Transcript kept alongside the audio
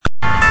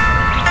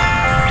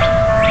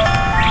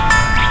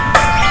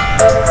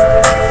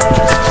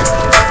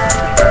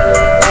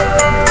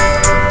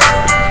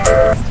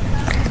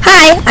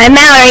I'm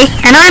Mallory.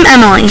 And I'm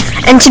Emily.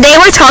 And today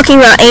we're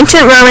talking about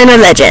ancient Roman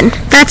religion.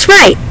 That's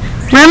right.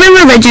 Roman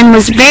religion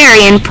was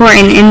very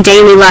important in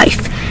daily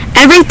life.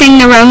 Everything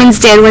the Romans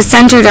did was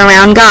centered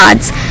around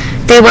gods.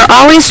 They were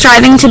always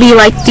striving to be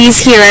like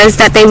these heroes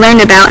that they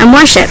learned about and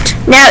worshipped.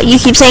 Now,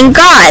 you keep saying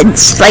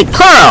gods, like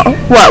plural.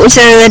 What was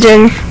their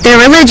religion? Their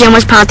religion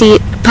was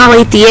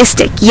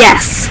polytheistic,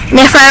 yes. And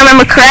if I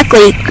remember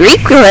correctly,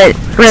 Greek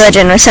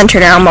religion was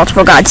centered around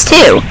multiple gods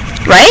too,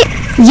 right?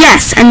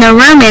 Yes, and the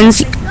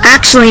Romans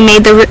actually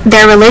made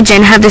their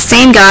religion have the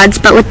same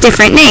gods but with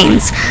different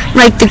names.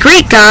 Like the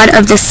Greek god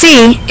of the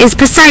sea is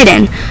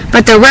Poseidon,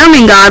 but the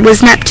Roman god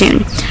was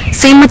Neptune.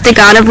 Same with the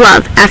god of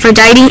love,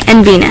 Aphrodite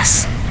and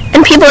Venus.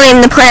 And people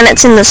named the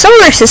planets in the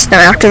solar system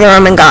after the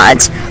Roman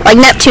gods, like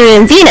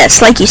Neptune and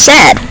Venus, like you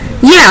said.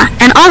 Yeah,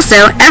 and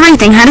also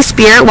everything had a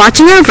spirit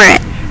watching over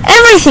it.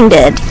 Everything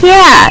did,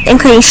 yeah,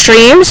 including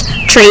streams,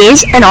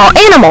 trees, and all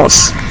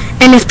animals.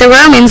 And if the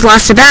Romans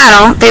lost a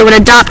battle, they would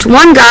adopt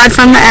one god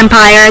from the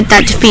empire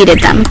that defeated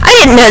them. I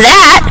didn't know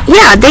that.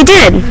 Yeah, they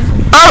did.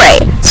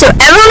 Alright, so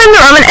everyone in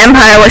the Roman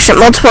Empire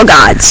worshipped multiple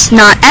gods.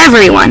 Not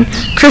everyone.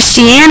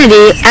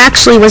 Christianity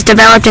actually was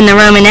developed in the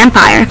Roman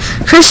Empire.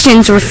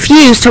 Christians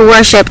refused to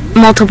worship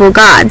multiple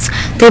gods.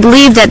 They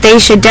believed that they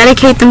should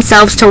dedicate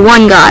themselves to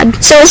one god.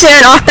 So is there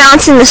an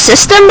off-balance in the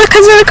system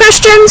because of the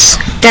Christians?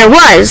 There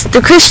was.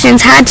 The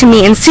Christians had to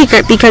meet in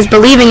secret because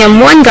believing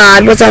in one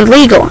god was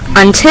illegal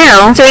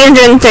until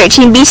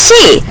 313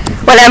 BC,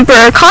 when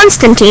Emperor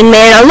Constantine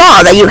made a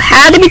law that you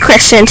had to be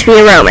Christian to be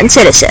a Roman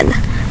citizen.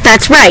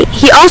 That's right.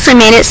 He also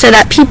made it so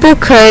that people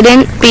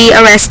couldn't be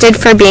arrested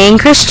for being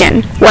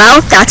Christian.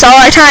 Well, that's all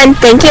our time.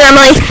 Thank you,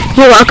 Emily.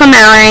 You're welcome,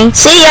 Mallory.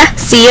 See ya.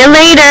 See you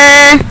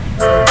later.